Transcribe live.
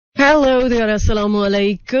Hello there, assalamu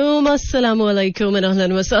alaikum and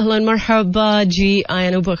ahlan wa sahlan, marhaba ji,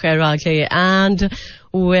 ayanu bakhair and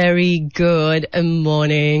very good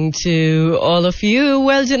morning to all of you.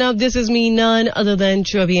 Well, Janab, this is me, none other than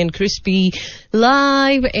Chubby and Crispy,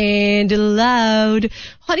 live and loud.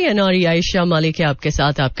 हरियाणारी Ayesha मालिक है आपके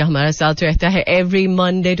साथ. आपका हमारा साथ रहता है every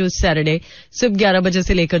Monday to Saturday, सुबह 11 बजे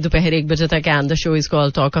से लेकर दोपहर 1 बजे तक. And the show is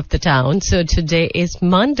called Talk of the Town. So today is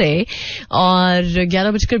Monday और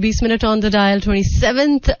 11:20 on the dial,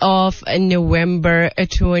 27th of November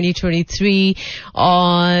 2023.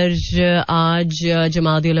 और आज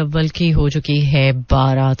जमादिल अव्वल की हो चुकी है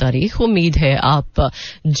 12 तारीख. उम्मीद है आप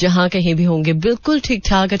जहां कहीं भी होंगे बिल्कुल ठीक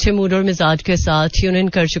ठाक अच्छे मूड और मिजाज के साथ ट्यून इन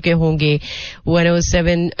कर चुके होंगे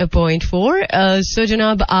 107.4. सो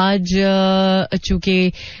जनाब, आज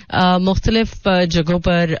चूंकि मुख्तलिफ जगहों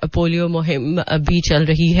पर पोलियो मुहिम भी चल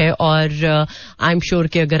रही है और आई एम श्योर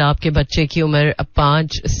कि अगर आपके बच्चे की उम्र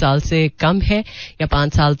 5 साल से कम है या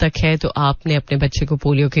 5 साल तक है तो आपने अपने बच्चे को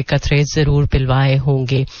पोलियो के कतरे जरूर पिलवाए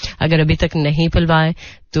होंगे. अगर अभी तक नहीं पिलवाए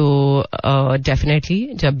तो डेफिनेटली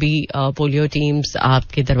जब भी पोलियो टीम्स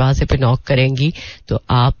आपके दरवाजे पे नॉक करेंगी तो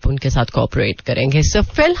आप उनके साथ कोऑपरेट करेंगे. सो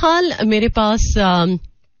फिलहाल मेरे पास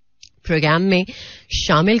प्रोग्राम में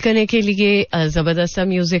शामिल करने के लिए जबरदस्त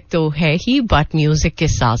म्यूजिक तो है ही, बट म्यूजिक के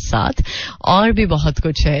साथ साथ और भी बहुत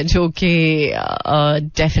कुछ है जो कि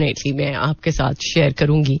डेफिनेटली मैं आपके साथ शेयर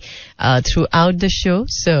करूंगी थ्रू आउट द शो.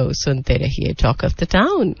 सो सुनते रहिए टॉक ऑफ द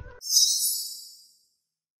टाउन.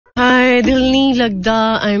 हाय, दिल नहीं लगता,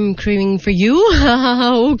 I am craving for you.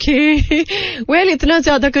 Okay, well, इतना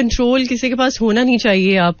ज्यादा कंट्रोल किसी के पास होना नहीं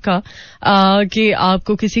चाहिए आपका कि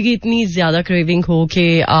आपको किसी की इतनी ज्यादा क्रेविंग हो कि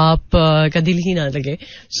आप का दिल ही ना लगे.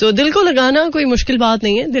 सो दिल को लगाना कोई मुश्किल बात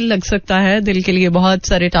नहीं है. दिल लग सकता है. दिल के लिए बहुत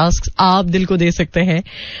सारे टास्क आप दिल को दे सकते हैं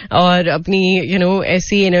और अपनी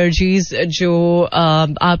ऐसी एनर्जीज जो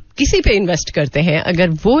आप किसी पे इन्वेस्ट करते हैं, अगर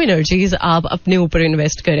वो एनर्जीज आप अपने ऊपर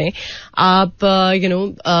इन्वेस्ट करें, आप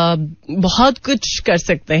बहुत कुछ कर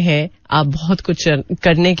सकते हैं. आप बहुत कुछ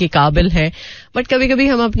करने के काबिल हैं, बट कभी कभी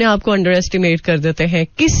हम अपने आप को अंडर एस्टिमेट कर देते हैं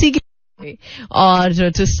किसी की,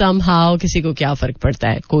 और टू समहाउ किसी को क्या फर्क पड़ता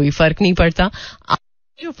है. कोई फर्क नहीं पड़ता.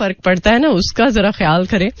 जो फर्क पड़ता है ना उसका जरा ख्याल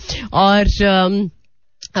करें और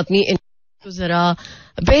अपनी को जरा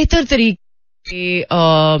बेहतर तरीके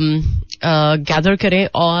गैदर करें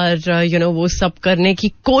और वो सब करने की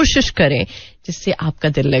कोशिश करें जिससे आपका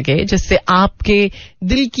दिल लगे, जिससे आपके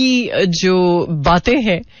दिल की जो बातें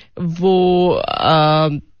हैं वो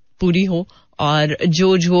पूरी हो और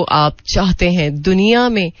जो आप चाहते हैं दुनिया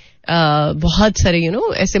में. बहुत सारे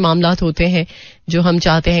ऐसे मामलात होते हैं जो हम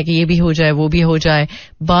चाहते हैं कि ये भी हो जाए वो भी हो जाए,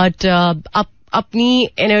 बट अपनी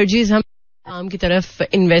एनर्जीज हम काम की तरफ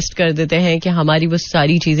इन्वेस्ट कर देते हैं कि हमारी वो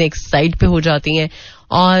सारी चीजें एक साइड पे हो जाती हैं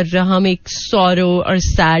और हम एक सॉरो और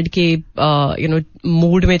सैड के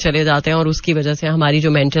मूड में चले जाते हैं और उसकी वजह से हमारी जो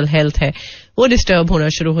मेंटल हेल्थ है वो डिस्टर्ब होना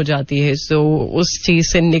शुरू हो जाती है. सो उस चीज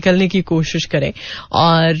से निकलने की कोशिश करें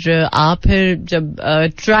और आप फिर जब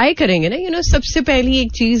ट्राई करेंगे ना, सबसे पहली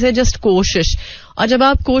एक चीज है जस्ट कोशिश. और जब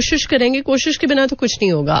आप कोशिश करेंगे, कोशिश के बिना तो कुछ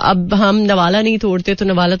नहीं होगा. अब हम नवाला नहीं तोड़ते तो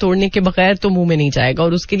नवाला तोड़ने के बगैर तो मुंह में नहीं जाएगा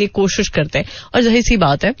और उसके लिए कोशिश करते हैं. और जाहिर सी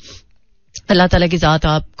बात है अल्लाह ताला की जात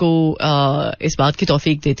आपको इस बात की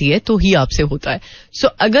तौफीक देती है तो ही आपसे होता है. सो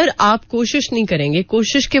अगर आप कोशिश नहीं करेंगे,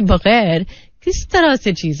 कोशिश के बगैर किस तरह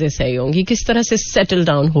से चीजें सही होंगी, किस तरह से सेटल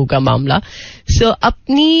डाउन होगा मामला. सो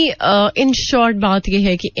अपनी इन शॉर्ट बात यह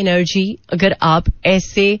है कि एनर्जी अगर आप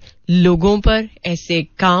ऐसे लोगों पर, ऐसे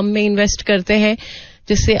काम में इन्वेस्ट करते हैं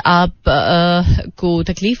जिससे आप को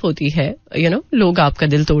तकलीफ होती है, लोग आपका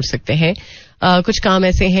दिल तोड़ सकते हैं. कुछ काम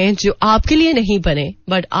ऐसे हैं जो आपके लिए नहीं बने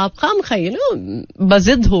बट आप खाम खाइए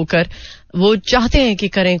बजिद होकर वो चाहते हैं कि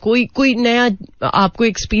करें. कोई नया आपको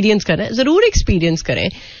एक्सपीरियंस करना है, जरूर एक्सपीरियंस करें.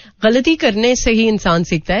 गलती करने से ही इंसान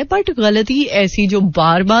सीखता है, बट गलती ऐसी जो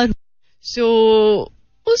बार बार, सो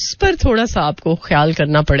उस पर थोड़ा सा आपको ख्याल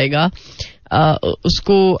करना पड़ेगा.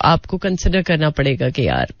 उसको आपको कंसिडर करना पड़ेगा कि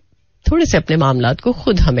यार थोड़े से अपने मामलात को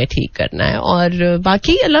खुद हमें ठीक करना है और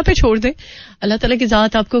बाकी अल्लाह पे छोड़ दें. अल्लाह ताला की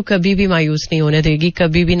जात आपको कभी भी मायूस नहीं होने देगी,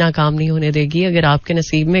 कभी भी नाकाम नहीं होने देगी. अगर आपके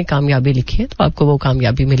नसीब में कामयाबी लिखी है तो आपको वो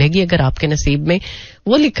कामयाबी मिलेगी. अगर आपके नसीब में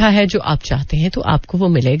वो लिखा है जो आप चाहते हैं तो आपको वो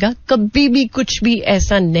मिलेगा. कभी भी कुछ भी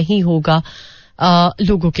ऐसा नहीं होगा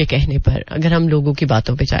लोगों के कहने पर, अगर हम लोगों की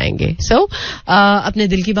बातों पे जाएंगे. सो अपने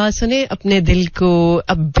दिल की बात सुने, अपने दिल को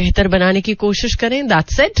अब बेहतर बनाने की कोशिश करें.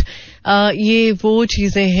 That's it. ये वो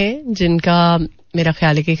चीजें हैं जिनका मेरा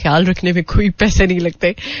ख्याल है कि ख्याल रखने में कोई पैसे नहीं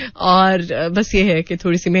लगते और बस ये है कि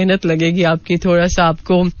थोड़ी सी मेहनत लगेगी आपकी, थोड़ा सा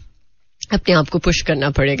आपको अपने आप को पुश करना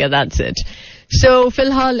पड़ेगा. That's it. सो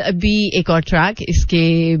फिलहाल अभी एक और ट्रैक,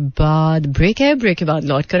 इसके बाद ब्रेक है, ब्रेक के बाद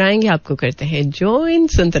लौट कर आएंगे, आपको करते हैं जॉइन,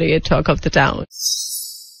 सुनते रहिए talk of the town.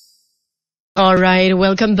 Alright,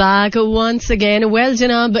 welcome back once again. Well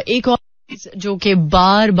जनाब, एक और जो कि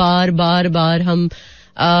बार बार हम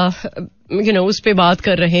उस पे बात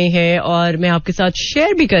कर रहे हैं और मैं आपके साथ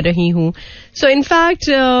शेयर भी कर रही हूँ. सो इनफैक्ट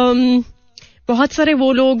बहुत सारे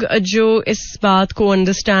वो लोग जो इस बात को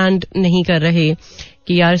अंडरस्टैंड नहीं कर रहे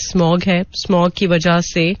कि यार स्मॉग है, स्मॉग की वजह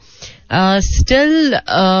से स्टिल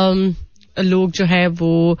लोग जो है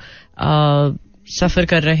वो सफर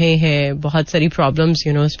कर रहे हैं, बहुत सारी प्रॉब्लम्स,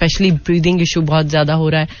 स्पेशली ब्रीदिंग इशू बहुत ज्यादा हो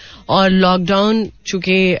रहा है. और लॉकडाउन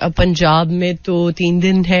चूंकि पंजाब में तो 3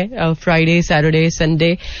 दिन है, फ्राइडे, सैटरडे,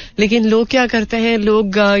 संडे, लेकिन लोग क्या करते हैं,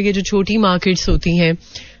 लोग ये जो छोटी मार्केट्स होती हैं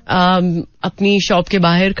अपनी शॉप के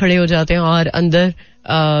बाहर खड़े हो जाते हैं और अंदर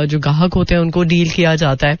जो ग्राहक होते हैं उनको डील किया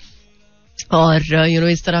जाता है और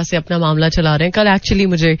इस तरह से अपना मामला चला रहे हैं. कल एक्चुअली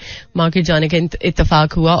मुझे मार्केट जाने का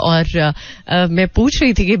इत्तेफाक हुआ और मैं पूछ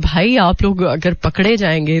रही थी कि भाई आप लोग अगर पकड़े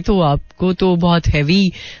जाएंगे तो आपको तो बहुत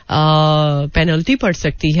हैवी पेनल्टी पड़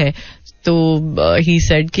सकती है. तो ही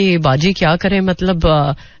सेड कि बाजी क्या करें, मतलब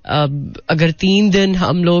अगर 3 दिन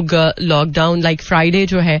हम लोग लॉकडाउन, लाइक फ्राइडे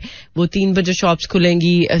जो है वो 3 बजे शॉप्स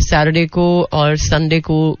खुलेंगी, सैटरडे को और संडे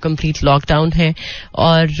को कंप्लीट लॉकडाउन है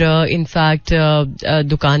और इनफैक्ट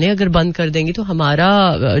दुकानें अगर बंद कर देंगी तो हमारा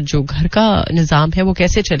जो घर का निज़ाम है वो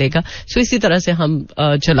कैसे चलेगा. सो इसी तरह से हम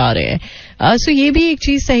चला रहे हैं. सो ये भी एक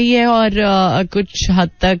चीज़ सही है और कुछ हद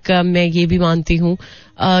तक मैं ये भी मानती हूँ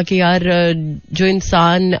कि यार जो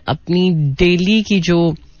इंसान अपनी डेली की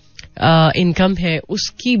जो इनकम है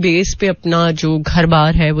उसकी बेस पे अपना जो घर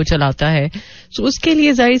बार है वो चलाता है, सो उसके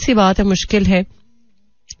लिए जाहिर सी बात है मुश्किल है.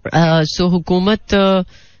 सो हुकूमत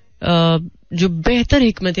जो बेहतर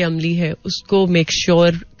हिकमत अमली है उसको मेक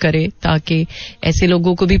श्योर करे ताकि ऐसे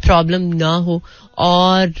लोगों को भी प्रॉब्लम ना हो.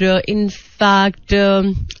 और इनफैक्ट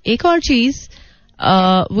एक और चीज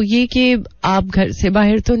वो ये कि आप घर से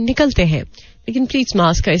बाहर तो निकलते हैं लेकिन प्लीज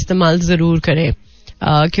मास्क का इस्तेमाल जरूर करें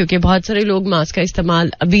क्योंकि बहुत सारे लोग मास्क का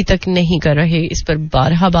इस्तेमाल अभी तक नहीं कर रहे. इस पर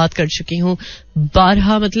 12 बात कर चुकी हूँ.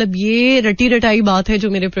 12 मतलब ये रटी रटाई बात है जो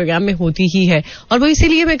मेरे प्रोग्राम में होती ही है और वो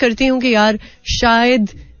इसीलिए मैं करती हूँ कि यार शायद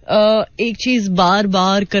एक चीज बार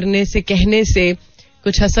बार करने से, कहने से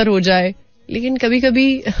कुछ असर हो जाए. लेकिन कभी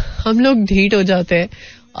कभी हम लोग ढीठ हो जाते हैं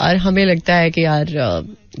और हमें लगता है कि यार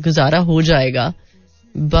गुजारा हो जाएगा,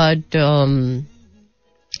 बट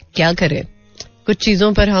क्या करें, कुछ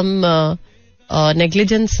चीजों पर हम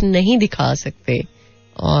नेग्लिजेंस नहीं दिखा सकते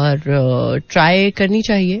और ट्राई करनी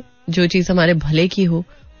चाहिए. जो चीज हमारे भले की हो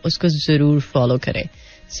उसको जरूर फॉलो करें.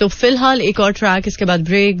 सो फिलहाल एक और ट्रैक, इसके बाद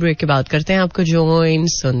ब्रेक के बाद करते हैं आपको जॉइन,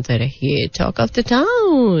 सुनते रहिए talk of the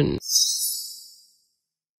town.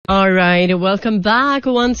 Alright, welcome back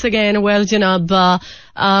once again. Well जनाब,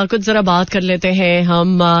 कुछ जरा बात कर लेते हैं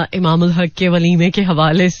हम इमामुल हक के वलीमे के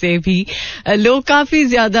हवाले से भी. लोग काफी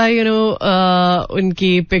ज्यादा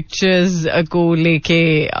उनकी पिक्चर्स को लेके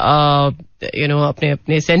अपने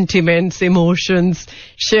अपने सेंटिमेंट्स, इमोशंस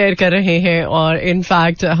शेयर कर रहे हैं और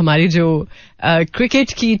इनफैक्ट हमारी जो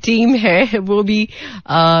क्रिकेट की टीम है वो भी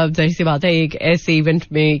जाहिर सी बात है एक ऐसे इवेंट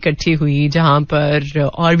में इकट्ठी हुई जहां पर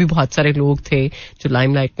और भी बहुत सारे लोग थे जो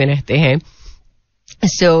लाइमलाइट में रहते हैं.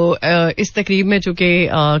 सो इस तकरीब में चूंकि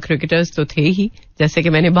क्रिकेटर्स तो थे ही जैसे कि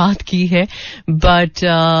मैंने बात की है, बट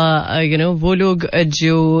वो लोग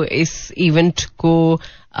जो इस इवेंट को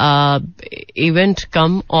इवेंट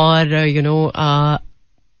कम और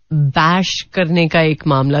बैश करने का एक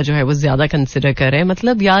मामला जो है वो ज्यादा कंसिडर कर रहे हैं.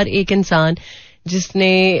 मतलब यार एक इंसान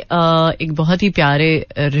जिसने एक बहुत ही प्यारे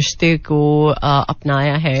रिश्ते को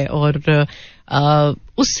अपनाया है और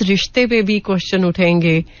उस रिश्ते पे भी क्वेश्चन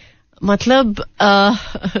उठेंगे. मतलब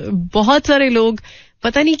बहुत सारे लोग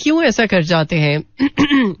पता नहीं क्यों ऐसा कर जाते हैं.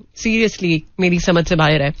 सीरियसली मेरी समझ से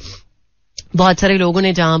बाहर है. बहुत सारे लोगों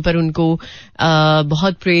ने जहां पर उनको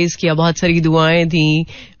बहुत प्रेज किया, बहुत सारी दुआएं दी,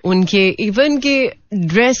 उनके इवन के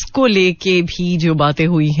ड्रेस को लेके भी जो बातें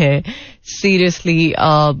हुई हैं, सीरियसली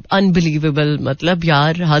अनबिलीवेबल. मतलब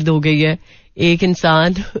यार हद हो गई है. एक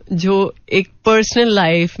इंसान जो एक पर्सनल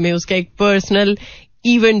लाइफ में उसका एक पर्सनल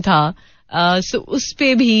इवेंट था, सो उस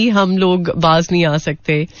पे भी हम लोग बाज नहीं आ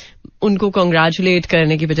सकते. उनको कॉन्ग्रेचुलेट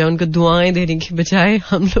करने की बजाय, उनको दुआएं देने की बजाय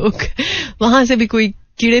हम लोग वहां से भी कोई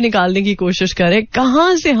कीड़े निकालने की कोशिश करें.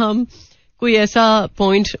 कहाँ से हम कोई ऐसा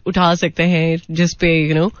पॉइंट उठा सकते हैं जिस पे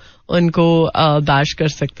उनको बैश कर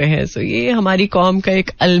सकते हैं. सो ये हमारी कौम का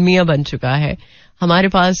एक अलमिया बन चुका है. हमारे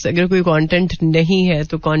पास अगर कोई कंटेंट नहीं है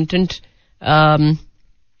तो कंटेंट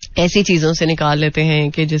ऐसी चीजों से निकाल लेते हैं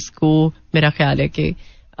कि जिसको मेरा ख्याल है कि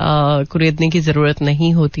कुरेदने की जरूरत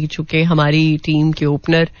नहीं होती. चूंकि हमारी टीम के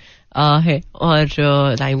ओपनर है और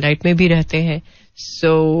लाइमलाइट में भी रहते हैं.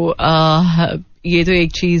 सो ये तो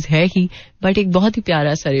एक चीज है ही, बट एक बहुत ही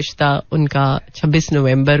प्यारा सा रिश्ता उनका 26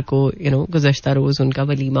 नवंबर को गुज़श्ता रोज उनका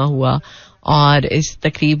वलीमा हुआ और इस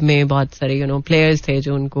तकरीब में बहुत सारे प्लेयर्स थे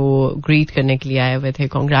जो उनको ग्रीट करने के लिए आए हुए थे,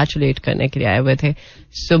 कॉन्ग्रेचुलेट करने के लिए आए हुए थे.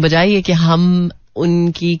 सो बजाय ये कि हम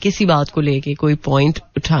उनकी किसी बात को लेके कोई पॉइंट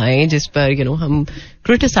उठाएं जिस पर हम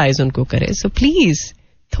क्रिटिसाइज उनको करें, सो प्लीज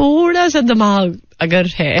थोड़ा सा दिमाग अगर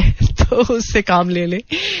है तो उससे काम ले ले,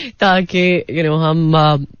 ताकि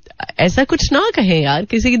हम ऐसा कुछ ना कहें. यार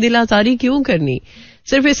किसी की दिल आजारी क्यों करनी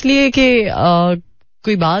सिर्फ इसलिए कि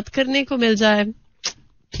कोई बात करने को मिल जाए.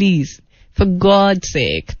 प्लीज फॉर गॉड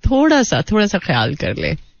सेक थोड़ा सा ख्याल कर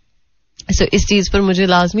ले. सो इस चीज पर मुझे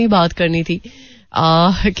लाजमी बात करनी थी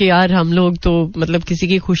कि यार हम लोग तो मतलब किसी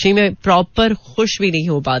की खुशी में प्रॉपर खुश भी नहीं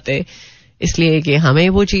हो पाते इसलिए कि हमें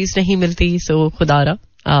वो चीज नहीं मिलती. सो खुदारा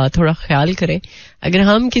थोड़ा ख्याल करें. अगर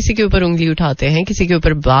हम किसी के ऊपर उंगली उठाते हैं, किसी के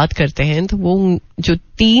ऊपर बात करते हैं, तो वो जो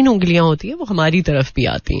 3 उंगलियां होती है वो हमारी तरफ भी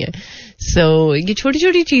आती हैं. सो ये छोटी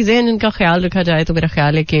छोटी चीजें हैं जिनका ख्याल रखा जाए तो मेरा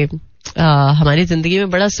ख्याल है कि हमारी जिंदगी में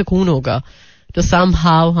बड़ा सुकून होगा. तो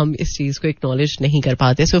समहाउ हम इस चीज को एक्नॉलेज नहीं कर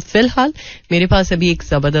पाते. सो फिलहाल मेरे पास अभी एक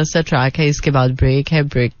जबरदस्त सा ट्रैक है, इसके बाद ब्रेक है.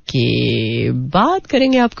 ब्रेक के बाद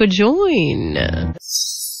करेंगे आपको join.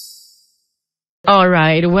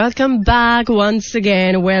 Alright, welcome back once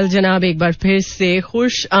again. Well, जनाब एक बार फिर से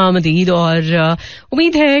खुश आमदीद और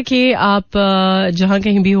उम्मीद है कि आप जहां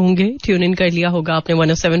कहीं भी होंगे ट्यून इन कर लिया होगा आपने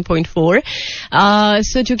 107.4.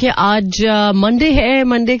 सो चूंकि आज मंडे है,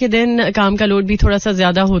 मंडे के दिन काम का लोड भी थोड़ा सा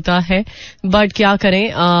ज्यादा होता है, बट क्या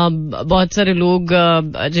करें, बहुत सारे लोग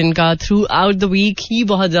जिनका थ्रू आउट द वीक ही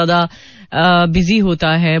बहुत ज्यादा बिजी होता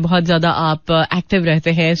है, बहुत ज्यादा आप एक्टिव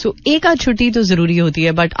रहते हैं. सो एक आध छुट्टी तो जरूरी होती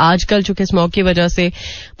है, बट आजकल चूंकि स्मॉग की वजह से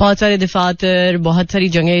बहुत सारे दफातर, बहुत सारी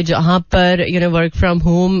जगह जहां पर वर्क फ्रॉम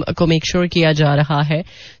होम को मेक श्योर किया जा रहा है.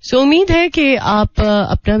 सो उम्मीद है कि आप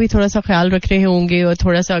अपना भी थोड़ा सा ख्याल रख रहे होंगे और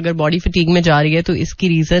थोड़ा सा अगर बॉडी फटीग में जा रही है तो इसकी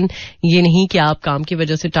रीजन ये नहीं कि आप काम की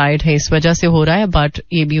वजह से टायर्ड हैं, इस वजह से हो रहा है, बट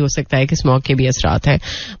ये भी हो सकता है कि स्मॉग के भी असरात हैं.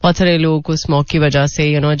 बहुत सारे लोगों को स्मॉग की वजह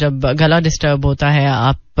से जब गला डिस्टर्ब होता है,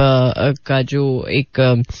 आप का जो एक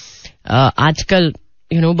आजकल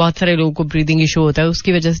बहुत सारे लोगों को ब्रीदिंग इशू होता है,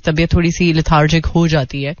 उसकी वजह से तबीयत थोड़ी सी लेथार्जिक हो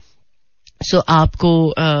जाती है. सो आपको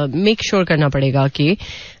मेक श्योर करना पड़ेगा कि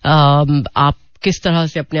आप किस तरह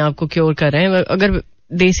से अपने आप को क्योर कर रहे हैं. अगर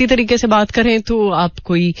देसी तरीके से बात करें तो आप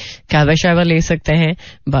कोई कहवा शहवा ले सकते हैं,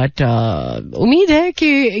 बट उम्मीद है कि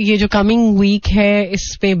ये जो कमिंग वीक है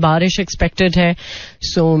इसमें बारिश एक्सपेक्टेड है.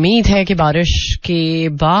 सो उम्मीद है कि बारिश के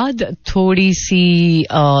बाद थोड़ी सी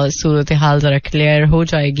सूरत हाल जरा क्लियर हो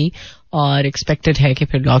जाएगी और एक्सपेक्टेड है कि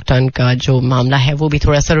फिर लॉकडाउन का जो मामला है वो भी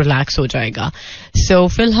थोड़ा सा रिलैक्स हो जाएगा. सो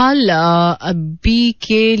फिलहाल अभी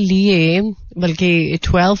के लिए बल्कि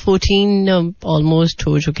 12-14 ऑलमोस्ट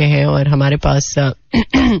हो चुके हैं और हमारे पास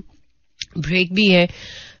ब्रेक भी है.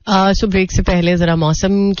 सो ब्रेक से पहले जरा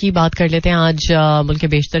मौसम की बात कर लेते हैं. आज मुल्क के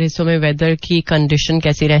बेशतर हिस्सों में वेदर की कंडीशन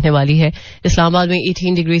कैसी रहने वाली है. इस्लामाबाद में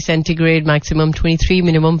 18 degree centigrade, maximum 23,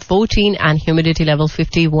 minimum 14 and humidity level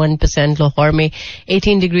 51%. Lahore में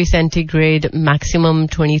 18 degree centigrade, maximum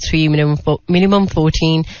 23, minimum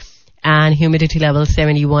 14 and humidity level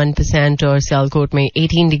 71%. और सियालकोट में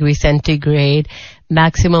 18 degree centigrade,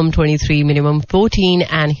 maximum 23, minimum 14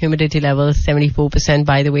 and humidity level 74%.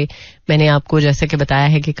 By the way मैंने आपको जैसे कि बताया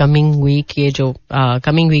है कि कमिंग वीक, ये जो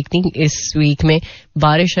कमिंग वीक नहीं, इस वीक में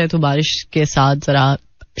बारिश है, तो बारिश के साथ जरा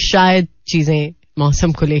शायद चीजें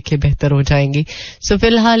मौसम को लेके बेहतर हो जाएंगी. सो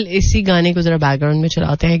फिलहाल इसी गाने को जरा बैकग्राउंड में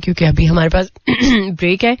चलाते हैं क्योंकि अभी हमारे पास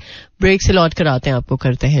ब्रेक है. ब्रेक से लौट कर आते हैं, आपको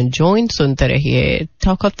करते हैं जॉइन. सुनते रहिए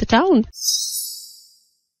talk of the town.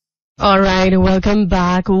 Alright, welcome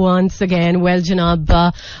back once again. Well, जनाब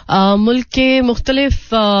मुल्क के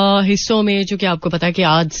मुख्तलिफ हिस्सों में जो कि आपको पता है कि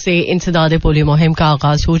आज से इंसदाद पोलियो मुहिम का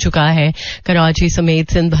आगाज हो चुका है. कराची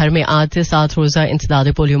समेत सिंध भर में आज से 7 रोजा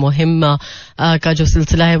इंसदाद पोलियो मुहिम का जो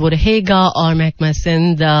सिलसिला है वो रहेगा और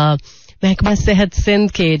महकमा सेहत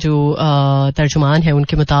सिंध के जो तर्जुमान है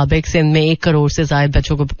उनके मुताबिक सिंध में 1 करोड़ से ज्यादा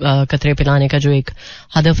बच्चों को कतरे पिलाने का जो एक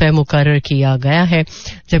हदफ है मुकर्रर किया गया है,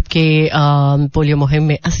 जबकि पोलियो मुहिम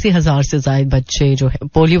में 80,000 से ज्यादा बच्चे जो है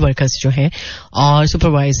पोलियो वर्कर्स जो हैं और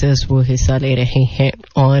सुपरवाइजर्स वो हिस्सा ले रहे हैं.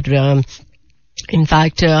 और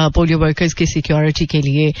इनफैक्ट पोलियो वर्कर्स की सिक्योरिटी के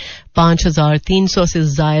लिए 5,300 से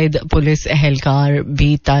ज्यादा पुलिस एहलकार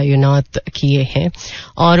भी तैनात किए हैं.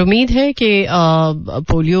 और उम्मीद है कि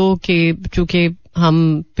पोलियो के, चूंकि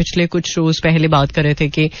हम पिछले कुछ रोज पहले बात कर रहे थे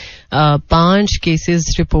कि 5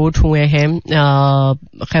 केसेस रिपोर्ट हुए हैं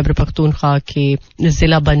खैबर पख्तूनख्वा के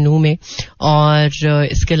जिला बन्नू में, और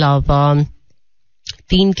इसके अलावा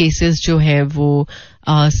 3 केसेस जो हैं वो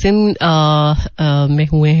सिंध में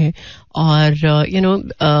हुए हैं और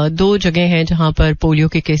 2 जगह हैं जहां पर पोलियो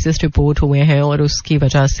के केसेस रिपोर्ट हुए हैं और उसकी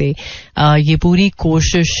वजह से ये पूरी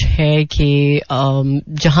कोशिश है कि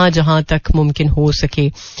जहां जहां तक मुमकिन हो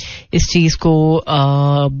सके इस चीज को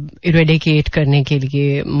इरेडिकेट करने के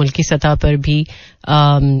लिए मुल्की सतह पर भी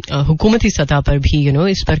हुकूमती सतह पर भी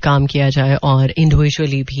इस पर काम किया जाए और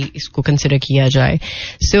इंडिविजुअली भी इसको कंसिडर किया जाए.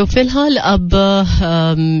 सो फिलहाल अब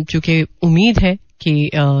चूंकि उम्मीद है कि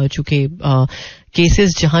चूंकि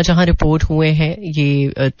केसेस जहां जहां रिपोर्ट हुए हैं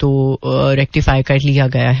ये तो रेक्टिफाई कर लिया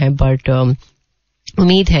गया है, बट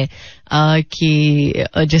उम्मीद है कि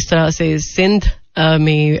जिस तरह से सिंध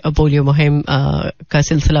में पोलियो मुहिम का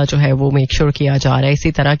सिलसिला जो है वो मेक श्योर किया जा रहा है,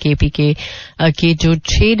 इसी तरह केपी के जो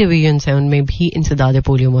 6 डिवीजन्स हैं उनमें भी इंसदाद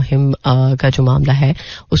पोलियो मुहिम का जो मामला है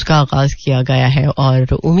उसका आगाज किया गया है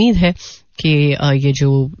और उम्मीद है कि ये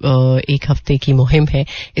जो 1 हफ्ते की मुहिम है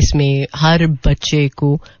इसमें हर बच्चे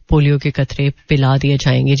को पोलियो के कतरे पिला दिए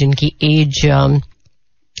जाएंगे जिनकी एज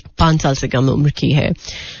 5 साल से कम उम्र की है.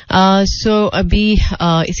 सो अभी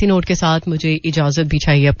इसी नोट के साथ मुझे इजाजत भी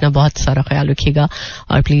चाहिए. अपना बहुत सारा ख्याल रखिएगा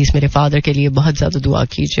और प्लीज मेरे फादर के लिए बहुत ज्यादा दुआ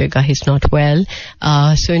कीजिएगा. He is not well.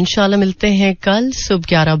 सो इंशाल्लाह मिलते हैं कल सुबह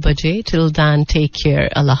 11 बजे. Till then take care.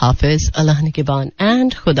 Allah Hafiz. Allah निगहबान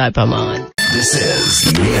and खुदा पमान. This is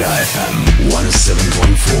Mera FM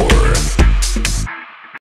 107.4.